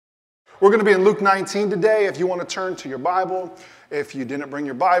We're going to be in Luke 19 today. If you want to turn to your Bible, if you didn't bring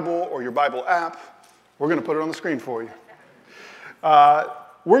your Bible or your Bible app, we're going to put it on the screen for you.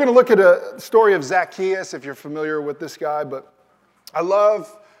 We're going to look at a story of Zacchaeus, if you're familiar with this guy, but I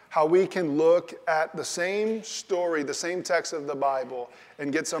love how we can look at the same story, the same text of the Bible,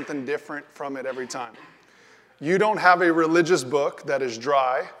 and get something different from it every time. You don't have a religious book that is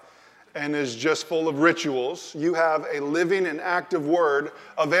dry and is just full of rituals. You have a living and active word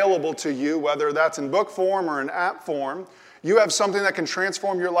available to you, whether that's in book form or in app form. You have something that can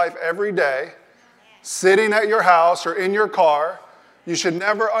transform your life every day, sitting at your house or in your car. You should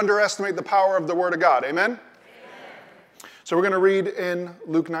never underestimate the power of the Word of God. Amen? So we're going to read in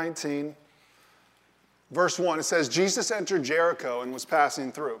Luke 19, verse 1. It says, Jesus entered Jericho and was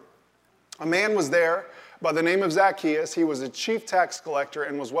passing through. A man was there by the name of Zacchaeus. He was a chief tax collector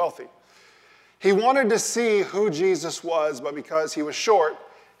and was wealthy. He wanted to see who Jesus was, but because he was short,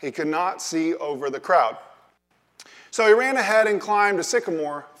 he could not see over the crowd. So he ran ahead and climbed a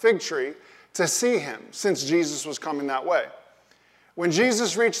sycamore fig tree to see him, since Jesus was coming that way. When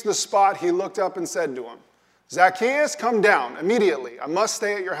Jesus reached the spot, he looked up and said to him, Zacchaeus, come down immediately. I must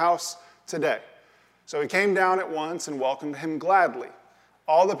stay at your house today. So he came down at once and welcomed him gladly.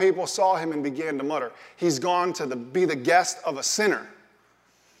 All the people saw him and began to mutter, he's gone to be the guest of a sinner.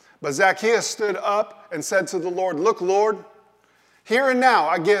 But Zacchaeus stood up and said to the Lord, look, Lord, here and now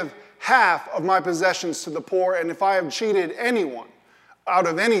I give half of my possessions to the poor, and if I have cheated anyone out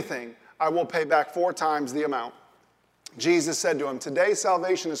of anything, I will pay back 4 times the amount. Jesus said to him, today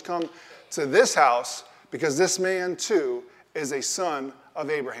salvation has come to this house, because this man too is a son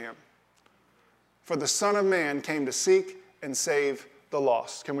of Abraham. For the Son of Man came to seek and save the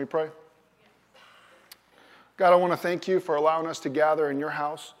lost. Can we pray? God, I want to thank you for allowing us to gather in your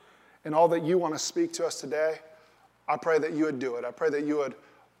house and all that you want to speak to us today. I pray that you would do it. I pray that you would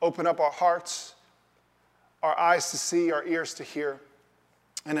open up our hearts, our eyes to see, our ears to hear,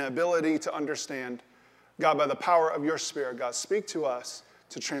 and an ability to understand. God, by the power of your Spirit, God, speak to us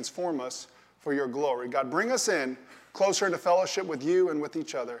to transform us for your glory. God, bring us in closer into fellowship with you and with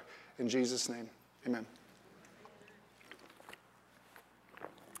each other. In Jesus' name, amen.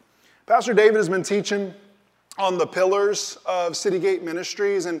 Pastor David has been teaching on the pillars of City Gate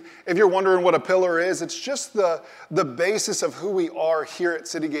Ministries. And if you're wondering what a pillar is, it's just the basis of who we are here at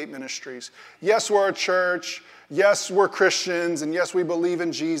City Gate Ministries. Yes, we're a church. Yes, we're Christians. And yes, we believe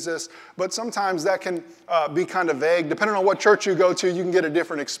in Jesus. But sometimes that can be kind of vague. Depending on what church you go to, you can get a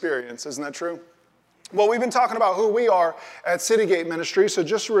different experience. Isn't that true? Well, we've been talking about who we are at City Gate Ministries. So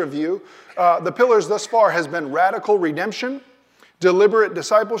just to review, the pillars thus far has been radical redemption, deliberate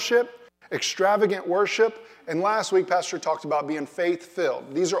discipleship, extravagant worship, and last week, Pastor talked about being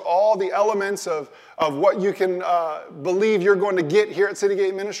faith-filled. These are all the elements of what you can believe you're going to get here at City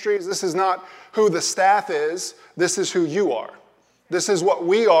Gate Ministries. This is not who the staff is. This is who you are. This is what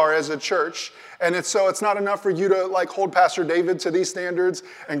we are as a church. And it's not enough for you to hold Pastor David to these standards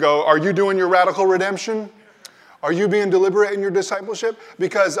and go, are you doing your radical redemption? Are you being deliberate in your discipleship?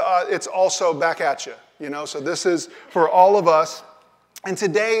 Because it's also back at you. So this is for all of us. And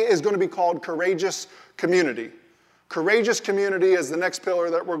today is going to be called Courageous Community. Courageous community is the next pillar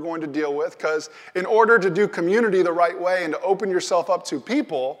that we're going to deal with, because in order to do community the right way and to open yourself up to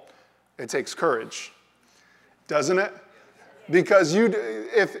people, it takes courage, doesn't it? Because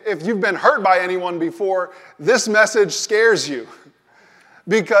if you've been hurt by anyone before, this message scares you.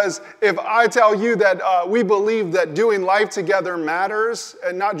 Because if I tell you that we believe that doing life together matters,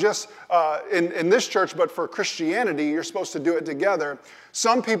 and not just in this church, but for Christianity, you're supposed to do it together.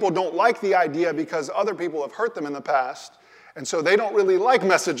 Some people don't like the idea because other people have hurt them in the past, and so they don't really like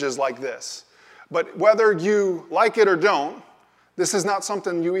messages like this. But whether you like it or don't, this is not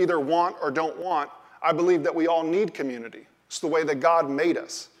something you either want or don't want. I believe that we all need community. It's the way that God made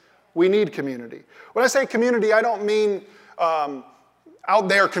us. We need community. When I say community, I don't mean out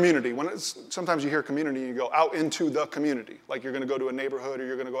there community. Sometimes you hear community and you go out into the community, like you're going to go to a neighborhood or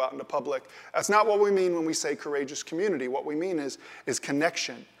you're going to go out into public. That's not what we mean when we say courageous community. What we mean is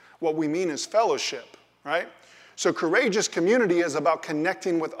connection. What we mean is fellowship, right? So courageous community is about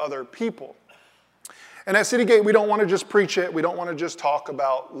connecting with other people. And at City Gate, we don't want to just preach it. We don't want to just talk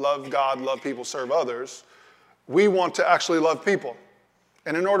about love God, love people, serve others. We want to actually love people.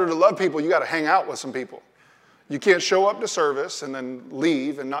 And in order to love people, you got to hang out with some people. You can't show up to service and then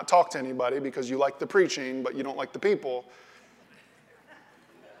leave and not talk to anybody because you like the preaching, but you don't like the people.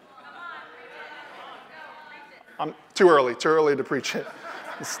 I'm too early to preach it.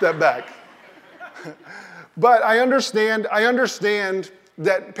 Step back. But I understand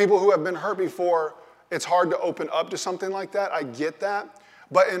that people who have been hurt before, it's hard to open up to something like that. I get that.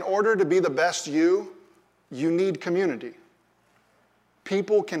 But in order to be the best you need community.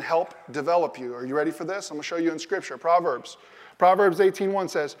 People can help develop you. Are you ready for this? I'm going to show you in Scripture. Proverbs 18:1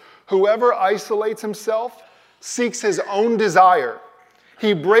 says, "Whoever isolates himself seeks his own desire.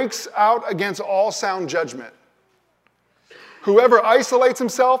 He breaks out against all sound judgment." Whoever isolates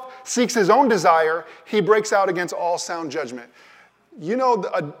himself seeks his own desire. He breaks out against all sound judgment. You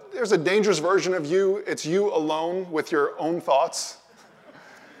know, there's a dangerous version of you. It's you alone with your own thoughts.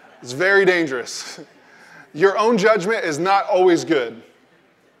 It's very dangerous. Your own judgment is not always good.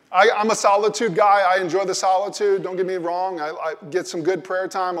 I'm a solitude guy. I enjoy the solitude. Don't get me wrong. I get some good prayer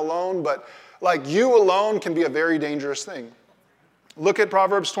time alone, but like you alone can be a very dangerous thing. Look at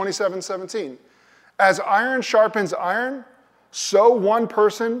Proverbs 27:17. "As iron sharpens iron, so one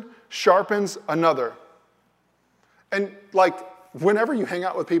person sharpens another." And like whenever you hang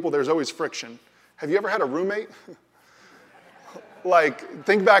out with people, there's always friction. Have you ever had a roommate? Like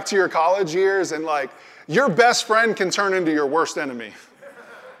think back to your college years and like your best friend can turn into your worst enemy.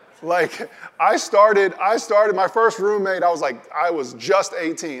 Like I started my first roommate, I was just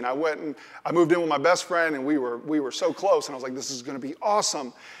 18. I moved in with my best friend and we were so close and I was like, this is gonna be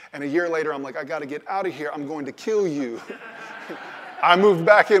awesome. And a year later, I'm like, I gotta get out of here. I'm going to kill you. I moved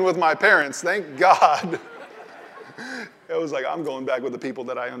back in with my parents, thank God. It was like, I'm going back with the people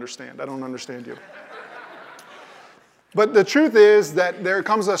that I understand. I don't understand you. But the truth is that there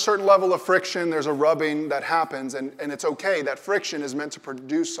comes a certain level of friction, there's a rubbing that happens, and it's okay. That friction is meant to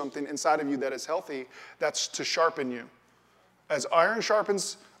produce something inside of you that is healthy, that's to sharpen you. As iron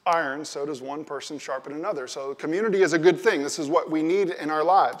sharpens iron, so does one person sharpen another. So community is a good thing. This is what we need in our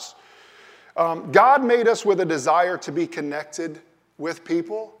lives. God made us with a desire to be connected with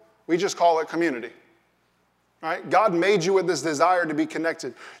people. We just call it community. Right? God made you with this desire to be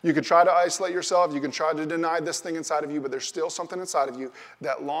connected. You could try to isolate yourself. You can try to deny this thing inside of you, but there's still something inside of you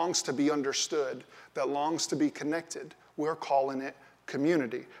that longs to be understood, that longs to be connected. We're calling it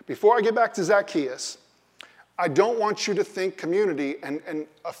community. Before I get back to Zacchaeus, I don't want you to think community and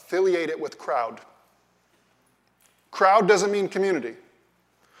affiliate it with crowd. Crowd doesn't mean community.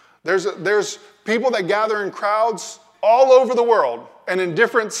 There's people that gather in crowds all over the world and in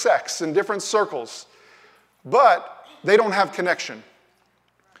different sects and different circles. But they don't have connection.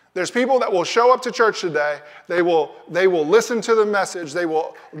 There's people that will show up to church today, they will listen to the message, they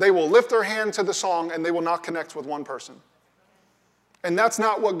will lift their hand to the song, and they will not connect with one person. And that's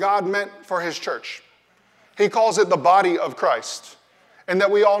not what God meant for his church. He calls it the body of Christ, and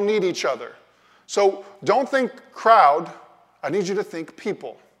that we all need each other. So don't think crowd, I need you to think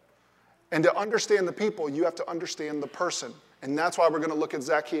people. And to understand the people, you have to understand the person. And that's why we're going to look at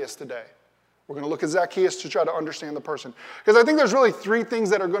Zacchaeus today. We're going to look at Zacchaeus to try to understand the person. Because I think there's really three things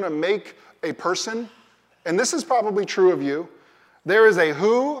that are going to make a person, and this is probably true of you. There is a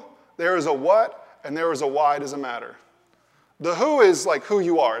who, there is a what, and there is a why does it matter. The who is like who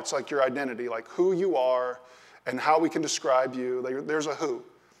you are. It's like your identity, like who you are and how we can describe you. There's a who.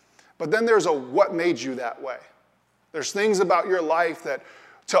 But then there's a what made you that way. There's things about your life that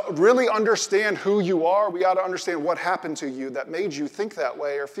to really understand who you are, we got to understand what happened to you that made you think that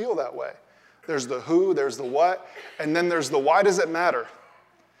way or feel that way. There's the who, there's the what, and then there's the why does it matter.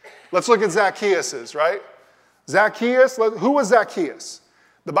 Let's look at Zacchaeus, right? Zacchaeus, who was Zacchaeus?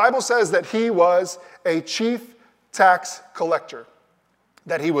 The Bible says that he was a chief tax collector,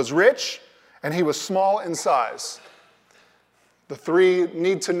 that he was rich and he was small in size. The three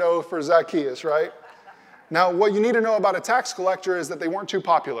need to know for Zacchaeus, right? Now, what you need to know about a tax collector is that they weren't too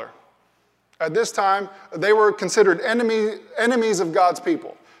popular. At this time, they were considered enemies of God's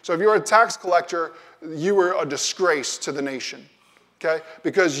people. So if you were a tax collector, you were a disgrace to the nation, okay?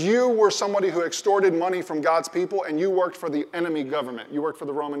 Because you were somebody who extorted money from God's people and you worked for the enemy government. You worked for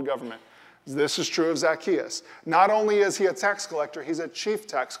the Roman government. This is true of Zacchaeus. Not only is he a tax collector, he's a chief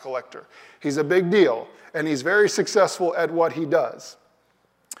tax collector. He's a big deal, and he's very successful at what he does.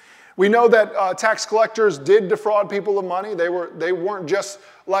 We know that tax collectors did defraud people of money. They weren't just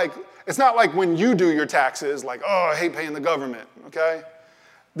like, it's not like when you do your taxes, like, oh, I hate paying the government, okay?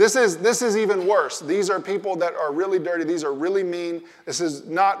 This is even worse. These are people that are really dirty. These are really mean. This is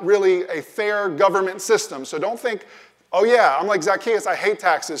not really a fair government system. So don't think, oh yeah, I'm like Zacchaeus, I hate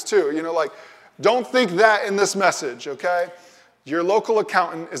taxes too. You know, like, don't think that in this message, okay? Your local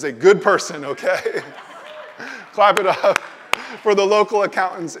accountant is a good person, okay? Clap it up for the local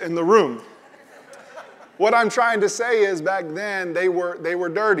accountants in the room. What I'm trying to say is back then they were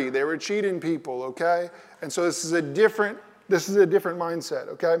dirty. They were cheating people, okay? And so this is a different mindset,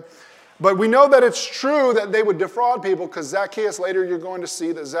 okay? But we know that it's true that they would defraud people because Zacchaeus, later you're going to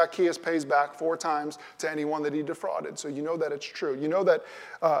see that Zacchaeus pays back 4 times to anyone that he defrauded. So you know that it's true. You know that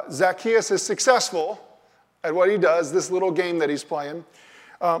Zacchaeus is successful at what he does, this little game that he's playing,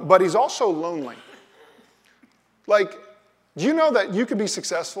 but he's also lonely. Like, do you know that you could be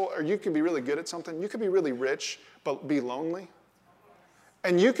successful or you could be really good at something? You could be really rich but be lonely.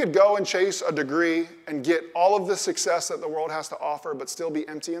 And you could go and chase a degree and get all of the success that the world has to offer but still be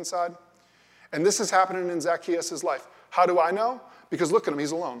empty inside. And this is happening in Zacchaeus' life. How do I know? Because look at him,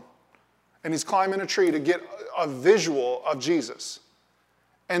 he's alone. And he's climbing a tree to get a visual of Jesus.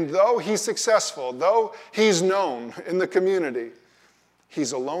 And though he's successful, though he's known in the community,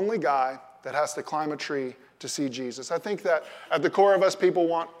 he's a lonely guy that has to climb a tree to see Jesus. I think that at the core of us, people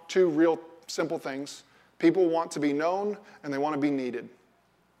want 2 real simple things. People want to be known and they want to be needed.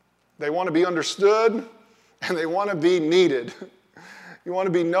 They want to be understood and they want to be needed. You want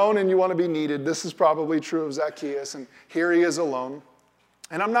to be known and you want to be needed. This is probably true of Zacchaeus, and here he is alone.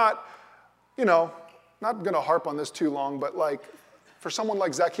 And I'm not going to harp on this too long, but like for someone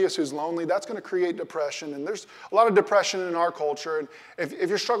like Zacchaeus who's lonely, that's going to create depression. And there's a lot of depression in our culture. And if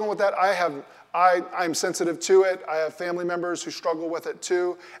you're struggling with that, I'm sensitive to it. I have family members who struggle with it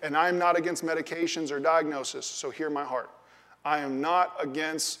too. And I'm not against medications or diagnosis, so hear my heart. I am not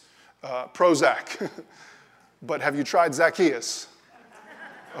against Prozac. But have you tried Zacchaeus?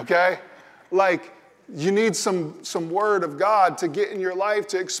 Okay? Like, you need some word of God to get in your life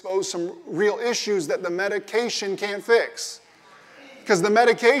to expose some real issues that the medication can't fix. Because the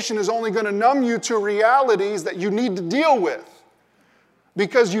medication is only going to numb you to realities that you need to deal with.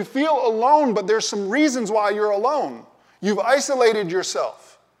 Because you feel alone, but there's some reasons why you're alone. You've isolated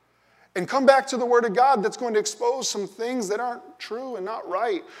yourself. And come back to the Word of God that's going to expose some things that aren't true and not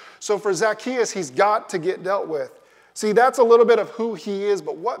right. So for Zacchaeus, he's got to get dealt with. See, that's a little bit of who he is,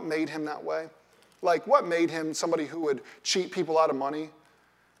 but what made him that way? Like, what made him somebody who would cheat people out of money?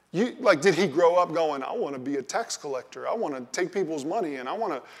 Did he grow up going, I want to be a tax collector. I want to take people's money, and I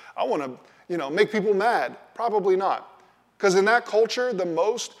want to, make people mad? Probably not. Because in that culture, the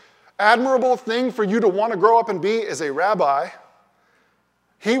most admirable thing for you to want to grow up and be is a rabbi.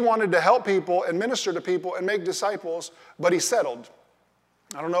 He wanted to help people and minister to people and make disciples, but he settled.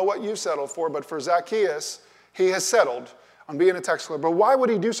 I don't know what you settled for, but for Zacchaeus, he has settled on being a tax collector. But why would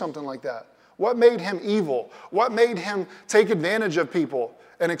he do something like that? What made him evil? What made him take advantage of people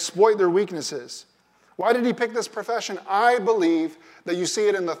and exploit their weaknesses? Why did he pick this profession? I believe that you see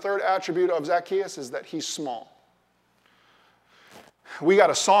it in the 3rd attribute of Zacchaeus is that he's small. We got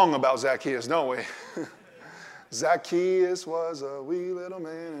a song about Zacchaeus, don't we? Zacchaeus was a wee little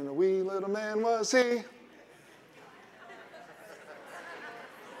man, and a wee little man was he.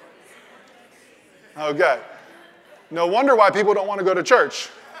 Okay. No wonder why people don't want to go to church.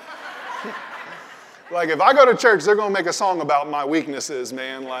 Like, if I go to church, they're going to make a song about my weaknesses,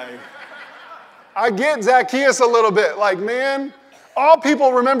 man. Like, I get Zacchaeus a little bit. Like, man, all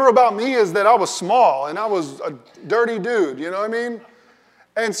people remember about me is that I was small and I was a dirty dude, you know what I mean?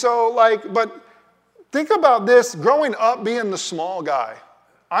 And so, but think about this, growing up being the small guy.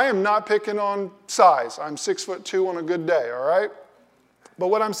 I am not picking on size. I'm 6'2" on a good day, all right? But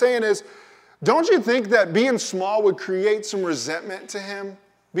what I'm saying is, don't you think that being small would create some resentment to him,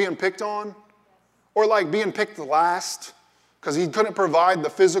 being picked on? Or like being picked last, because he couldn't provide the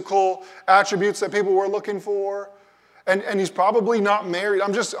physical attributes that people were looking for. And he's probably not married.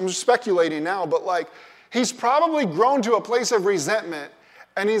 I'm just speculating now, but like he's probably grown to a place of resentment.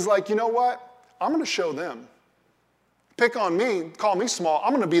 And he's like, you know what? I'm going to show them. Pick on me, call me small.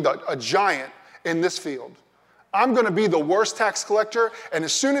 I'm going to be a giant in this field. I'm going to be the worst tax collector, and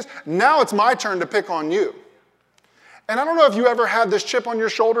now it's my turn to pick on you. And I don't know if you ever had this chip on your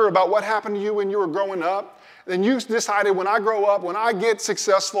shoulder about what happened to you when you were growing up. Then you decided, when I grow up, when I get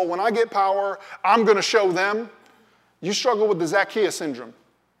successful, when I get power, I'm going to show them. You struggle with the Zacchaeus syndrome.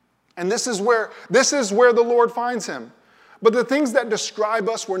 And this is where the Lord finds him. But the things that describe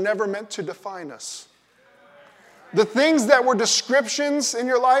us were never meant to define us. The things that were descriptions in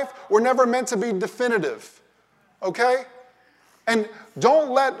your life were never meant to be definitive. Okay? And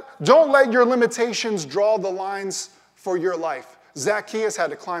don't let your limitations draw the lines for your life. Zacchaeus had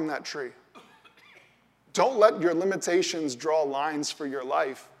to climb that tree. Don't let your limitations draw lines for your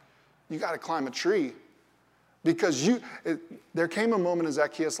life. You got to climb a tree. Because there came a moment in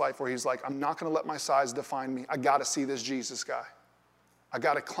Zacchaeus' life where he's like, I'm not going to let my size define me. I got to see this Jesus guy. I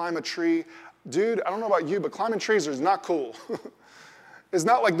got to climb a tree. Dude, I don't know about you, but climbing trees is not cool. It's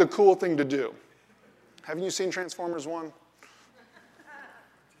not like the cool thing to do. Haven't you seen Transformers 1?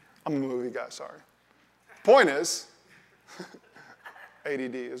 I'm a movie guy, sorry. Point is,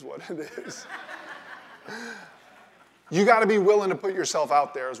 ADD is what it is. You got to be willing to put yourself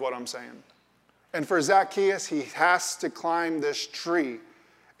out there is what I'm saying. And for Zacchaeus, he has to climb this tree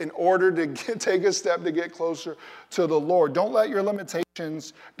in order to take a step to get closer to the Lord. Don't let your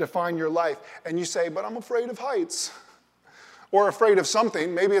limitations define your life. And you say, but I'm afraid of heights. Or afraid of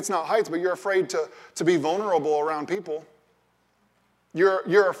something. Maybe it's not heights, but you're afraid to be vulnerable around people.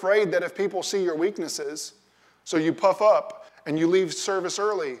 You're afraid that if people see your weaknesses, so you puff up and you leave service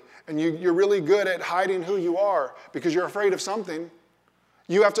early, and you're really good at hiding who you are because you're afraid of something.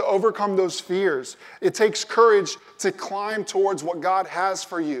 You have to overcome those fears. It takes courage to climb towards what God has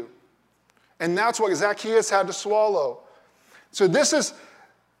for you. And that's what Zacchaeus had to swallow. So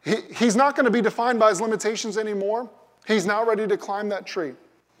he's not going to be defined by his limitations anymore. He's now ready to climb that tree.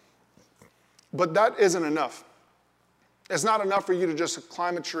 But that isn't enough. It's not enough for you to just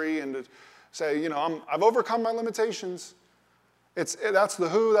climb a tree and to say, I've overcome my limitations. That's the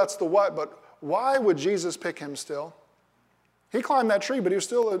who, that's the what, but why would Jesus pick him still? He climbed that tree, but he was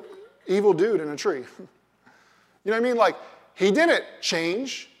still an evil dude in a tree. You know what I mean? Like, he didn't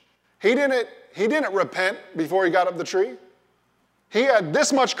change. He didn't repent before he got up the tree. He had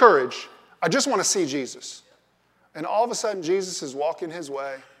this much courage. I just want to see Jesus. And all of a sudden, Jesus is walking his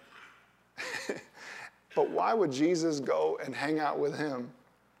way. But why would Jesus go and hang out with him?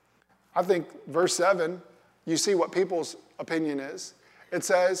 I think verse 7, you see what people's opinion is. It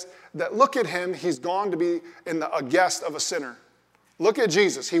says that look at him, he's gone to be a guest of a sinner. Look at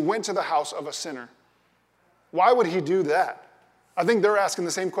Jesus, he went to the house of a sinner. Why would he do that? I think they're asking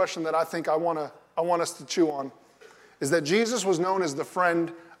the same question that I think I want us to chew on, is that Jesus was known as the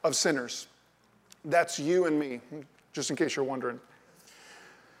friend of sinners. That's you and me, just in case you're wondering.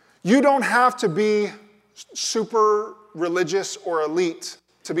 You don't have to be super religious or elite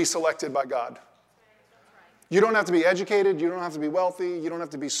to be selected by God. You don't have to be educated. You don't have to be wealthy. You don't have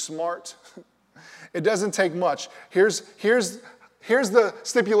to be smart. It doesn't take much. Here's the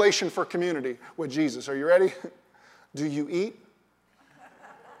stipulation for community with Jesus. Are you ready? Do you eat?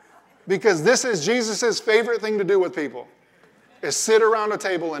 Because this is Jesus' favorite thing to do with people, is sit around a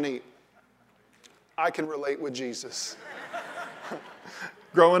table and eat. I can relate with Jesus.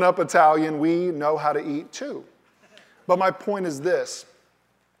 Growing up Italian, we know how to eat too. But my point is this.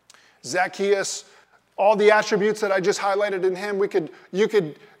 Zacchaeus, all the attributes that I just highlighted in him, you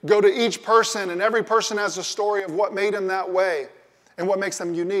could go to each person, and every person has a story of what made him that way and what makes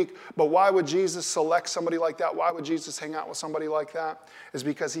them unique. But why would Jesus select somebody like that? Why would Jesus hang out with somebody like that? Is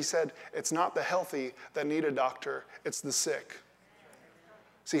because he said, it's not the healthy that need a doctor, it's the sick.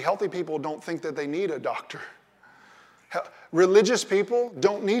 See, healthy people don't think that they need a doctor. Religious people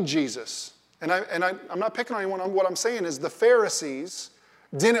don't need Jesus. And I'm not picking on anyone. What I'm saying is the Pharisees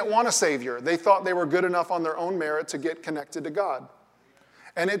didn't want a Savior. They thought they were good enough on their own merit to get connected to God.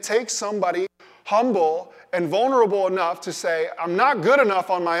 And it takes somebody humble and vulnerable enough to say, I'm not good enough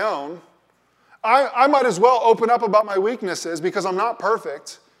on my own. I might as well open up about my weaknesses because I'm not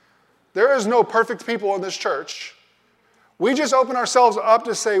perfect. There is no perfect people in this church. We just open ourselves up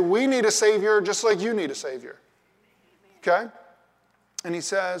to say we need a Savior just like you need a Savior. Okay? And he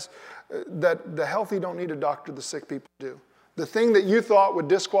says that the healthy don't need a doctor, the sick people do. The thing that you thought would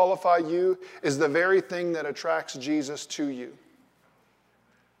disqualify you is the very thing that attracts Jesus to you.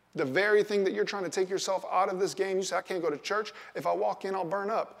 The very thing that you're trying to take yourself out of this game. You say, I can't go to church. If I walk in, I'll burn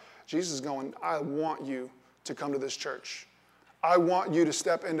up. Jesus is going, I want you to come to this church. I want you to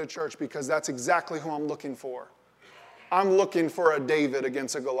step into church because that's exactly who I'm looking for. I'm looking for a David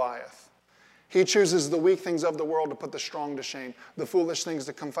against a Goliath. He chooses the weak things of the world to put the strong to shame, the foolish things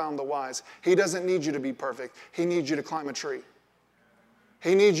to confound the wise. He doesn't need you to be perfect. He needs you to climb a tree.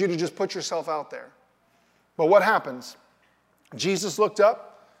 He needs you to just put yourself out there. But what happens? Jesus looked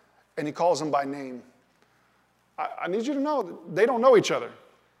up and he calls him by name. I need you to know they don't know each other.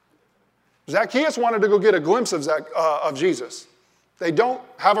 Zacchaeus wanted to go get a glimpse of Jesus. They don't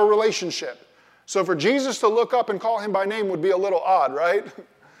have a relationship. So for Jesus to look up and call him by name would be a little odd, right?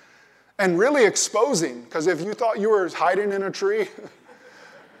 And really exposing, because if you thought you were hiding in a tree,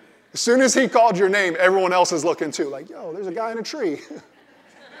 as soon as he called your name, everyone else is looking too, like, yo, there's a guy in a tree.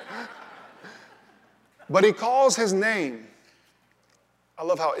 But he calls his name. I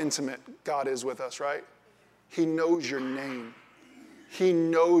love how intimate God is with us, right? He knows your name. He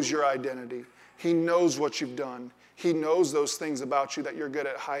knows your identity. He knows what you've done. He knows those things about you that you're good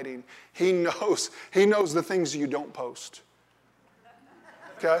at hiding. He knows the things you don't post.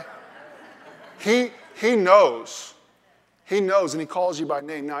 Okay? He knows. He knows, and he calls you by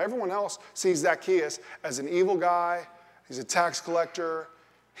name. Now, everyone else sees Zacchaeus as an evil guy. He's a tax collector.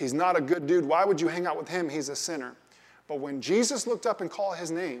 He's not a good dude. Why would you hang out with him? He's a sinner. But when Jesus looked up and called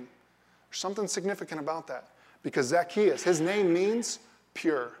his name, there's something significant about that. Because Zacchaeus, his name means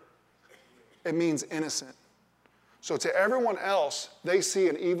pure. It means innocent. So to everyone else, they see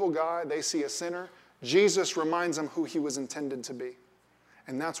an evil guy, they see a sinner. Jesus reminds them who he was intended to be.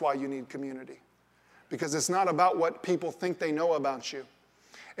 And that's why you need community. Because it's not about what people think they know about you.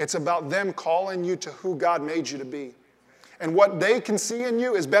 It's about them calling you to who God made you to be. And what they can see in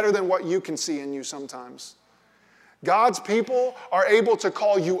you is better than what you can see in you sometimes. God's people are able to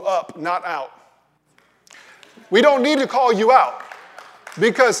call you up, not out. We don't need to call you out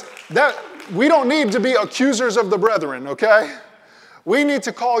because we don't need to be accusers of the brethren, okay? We need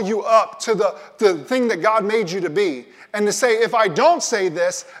to call you up to the thing that God made you to be and to say, if I don't say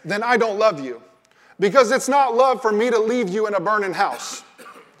this, then I don't love you. Because it's not love for me to leave you in a burning house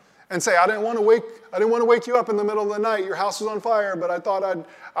and say, I didn't want to wake you up in the middle of the night. Your house was on fire, but I thought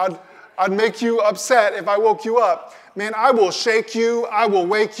I'd make you upset if I woke you up. Man, I will shake you. I will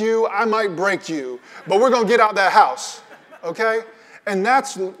wake you. I might break you. But we're going to get out that house, okay? And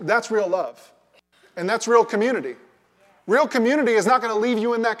that's real love. And that's real community. Real community is not going to leave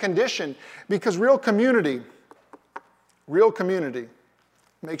you in that condition because real community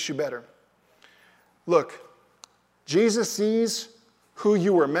makes you better. Look, Jesus sees who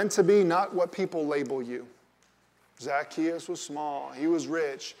you were meant to be, not what people label you. Zacchaeus was small. He was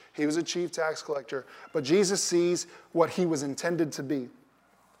rich. He was a chief tax collector. But Jesus sees what he was intended to be.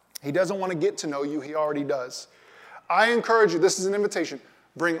 He doesn't want to get to know you. He already does. I encourage you, this is an invitation,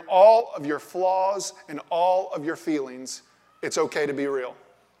 bring all of your flaws and all of your feelings. It's okay to be real.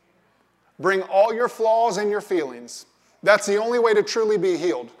 Bring all your flaws and your feelings. That's the only way to truly be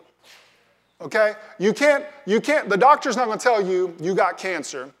healed. Okay? You can't, the doctor's not going to tell you you got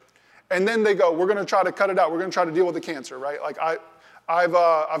cancer. And then they go, we're going to try to cut it out. We're going to try to deal with the cancer, right? Like I've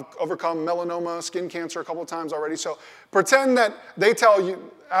overcome melanoma, skin cancer a couple of times already. So pretend that they tell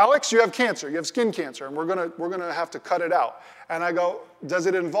you, Alex, you have cancer. You have skin cancer, and we're going to have to cut it out. And I go, does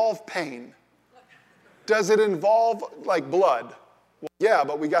it involve pain? Does it involve like blood? Well, yeah,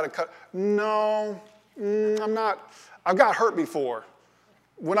 but we got to cut. No, I'm not. I've got hurt before.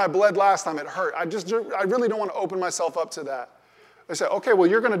 When I bled last time, it hurt. I really don't want to open myself up to that. They say, okay, well,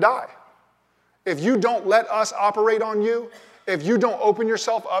 you're going to die. If you don't let us operate on you, if you don't open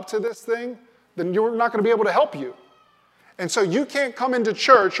yourself up to this thing, then you're not going to be able to help you. And so you can't come into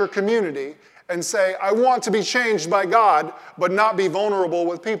church or community and say, I want to be changed by God, but not be vulnerable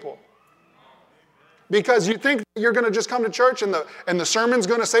with people. Because you think you're going to just come to church and the sermon's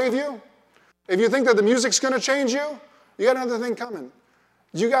going to save you. If you think that the music's going to change you, you got another thing coming.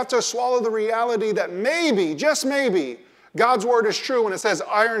 You got to swallow the reality that maybe, just maybe, God's word is true when it says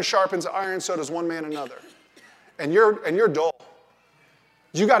iron sharpens iron, so does one man another. And you're dull.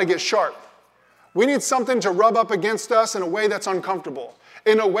 You got to get sharp. We need something to rub up against us in a way that's uncomfortable,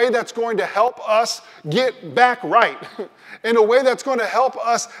 in a way that's going to help us get back right, in a way that's going to help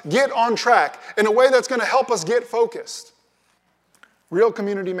us get on track, in a way that's going to help us get focused. Real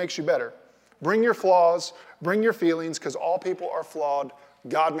community makes you better. Bring your flaws, bring your feelings, because all people are flawed.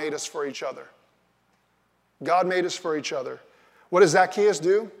 God made us for each other. God made us for each other. What does Zacchaeus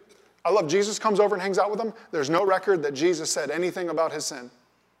do? I love Jesus comes over and hangs out with him. There's no record that Jesus said anything about his sin.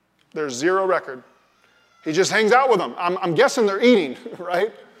 There's zero record. He just hangs out with them. I'm guessing they're eating,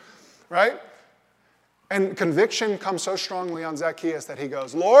 right? Right? And conviction comes so strongly on Zacchaeus that he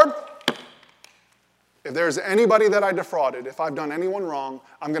goes, Lord, if there's anybody that I defrauded, if I've done anyone wrong,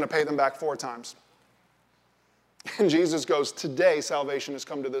 I'm going to pay them back 4 times. And Jesus goes, today salvation has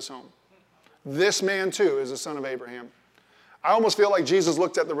come to this home. This man too is a son of Abraham. I almost feel like Jesus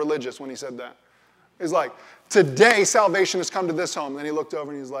looked at the religious when he said that. He's like, today salvation has come to this home. Then he looked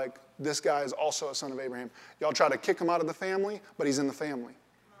over and he's like, this guy is also a son of Abraham. Y'all try to kick him out of the family, but he's in the family.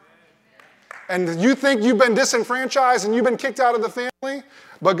 And you think you've been disenfranchised and you've been kicked out of the family,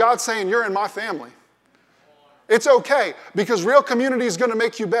 but God's saying you're in my family. It's okay, because real community is going to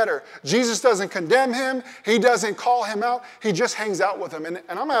make you better. Jesus doesn't condemn him. He doesn't call him out. He just hangs out with him. And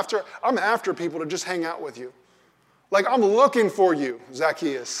I'm after people to just hang out with you. Like, I'm looking for you,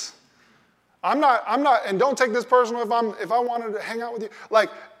 Zacchaeus. I'm not, and don't take this personal if I wanted to hang out with you. Like,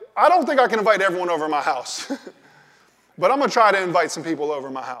 I don't think I can invite everyone over my house. But I'm going to try to invite some people over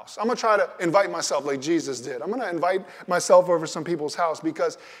my house. I'm going to try to invite myself like Jesus did. I'm going to invite myself over some people's house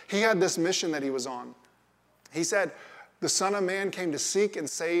because he had this mission that he was on. He said, the Son of Man came to seek and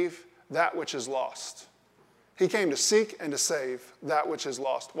save that which is lost. He came to seek and to save that which is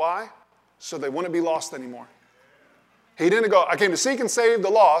lost. Why? So they wouldn't be lost anymore. He didn't go, I came to seek and save the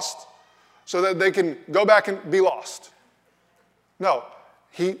lost so that they can go back and be lost. No,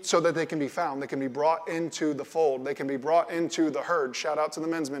 So that they can be found. They can be brought into the fold. They can be brought into the herd. Shout out to the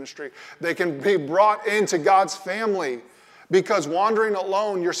men's ministry. They can be brought into God's family, because wandering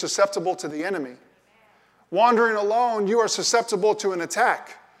alone, you're susceptible to the enemy. Wandering alone, you are susceptible to an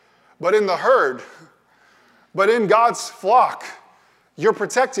attack. But in the herd, but in God's flock, you're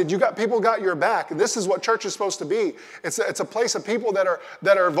protected. People got your back. This is what church is supposed to be. It's a place of people that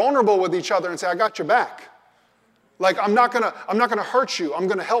are vulnerable with each other and say, I got your back. Like, I'm not gonna hurt you. I'm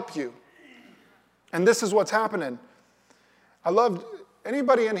gonna help you. And this is what's happening.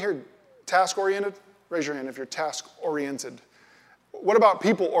 Anybody in here task-oriented? Raise your hand if you're task-oriented. What about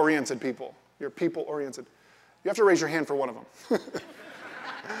people-oriented people? You're people-oriented. You have to raise your hand for one of them.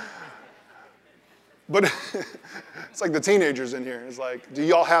 But it's like the teenagers in here. It's like, do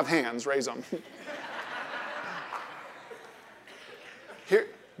y'all have hands? Raise them.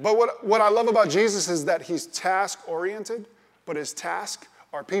 But what I love about Jesus is that he's task-oriented, but his task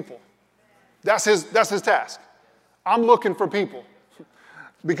are people. That's his task. I'm looking for people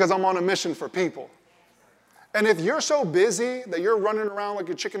because I'm on a mission for people. And if you're so busy that you're running around like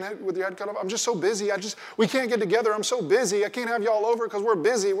a chicken head with your head cut off, I'm just so busy. We can't get together. I'm so busy. I can't have y'all over because we're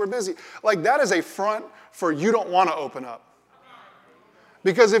busy. We're busy. Like, that is a front for you don't want to open up.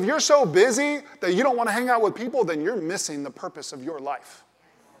 Because if you're so busy that you don't want to hang out with people, then you're missing the purpose of your life.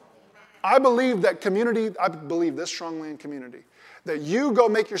 I believe this strongly in community, that you go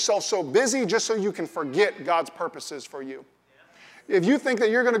make yourself so busy just so you can forget God's purposes for you. If you think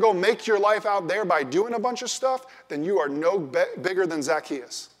that you're going to go make your life out there by doing a bunch of stuff, then you are no bigger than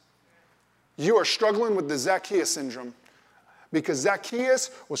Zacchaeus. You are struggling with the Zacchaeus syndrome, because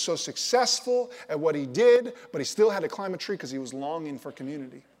Zacchaeus was so successful at what he did, but he still had to climb a tree because he was longing for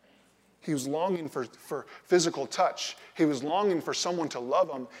community. He was longing for physical touch. He was longing for someone to love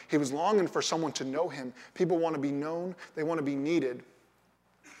him. He was longing for someone to know him. People want to be known. They want to be needed.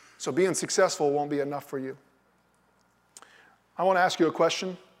 So being successful won't be enough for you. I want to ask you a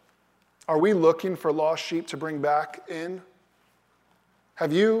question. Are we looking for lost sheep to bring back in?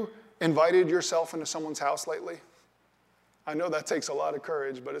 Have you invited yourself into someone's house lately? I know that takes a lot of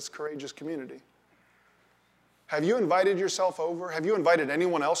courage, but it's courageous community. Have you invited yourself over? Have you invited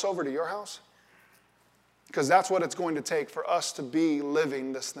anyone else over to your house? Because that's what it's going to take for us to be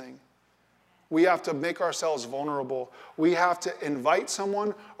living this thing. We have to make ourselves vulnerable. We have to invite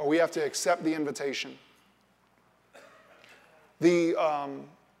someone, or we have to accept the invitation. The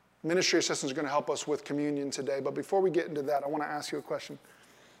ministry assistants are going to help us with communion today, but before we get into that, I want to ask you a question.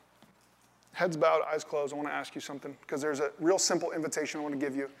 Heads bowed, eyes closed, I want to ask you something, because there's a real simple invitation I want to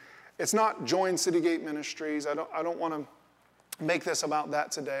give you. It's not join Citygate Ministries. I don't want to make this about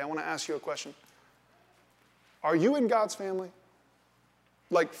that today. I want to ask you a question. Are you in God's family?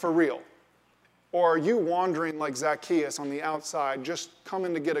 Like, for real? Or are you wandering like Zacchaeus on the outside, just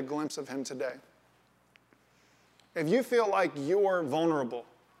coming to get a glimpse of him today? If you feel like you're vulnerable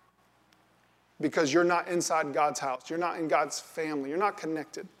because you're not inside God's house, you're not in God's family, you're not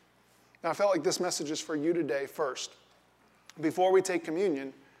connected. Now, I felt like this message is for you today first. Before we take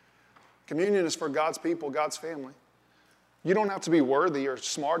communion, communion is for God's people, God's family. You don't have to be worthy or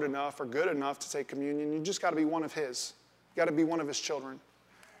smart enough or good enough to take communion. You just got to be one of his. You got to be one of his children.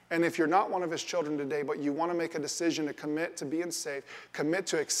 And if you're not one of his children today, but you want to make a decision to commit to being saved, commit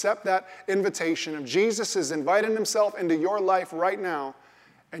to accept that invitation, if Jesus is inviting himself into your life right now,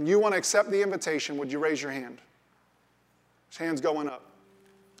 and you want to accept the invitation, would you raise your hand? Hands going up.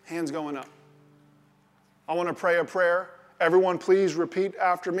 Hands going up. I want to pray a prayer. Everyone, please repeat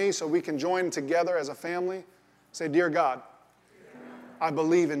after me so we can join together as a family. Say, Dear God, I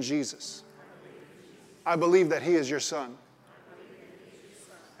believe in Jesus. I believe that he is your son.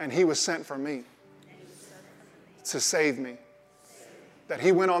 And he was sent for me to save me. That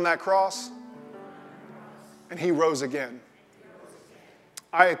he went on that cross and he rose again.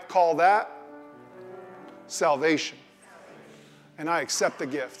 I call that salvation. And I accept the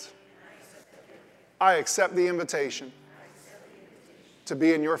gift. I accept the invitation to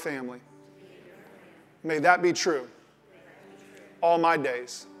be in your family. May that be true all my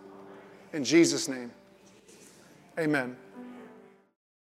days. In Jesus' name, amen.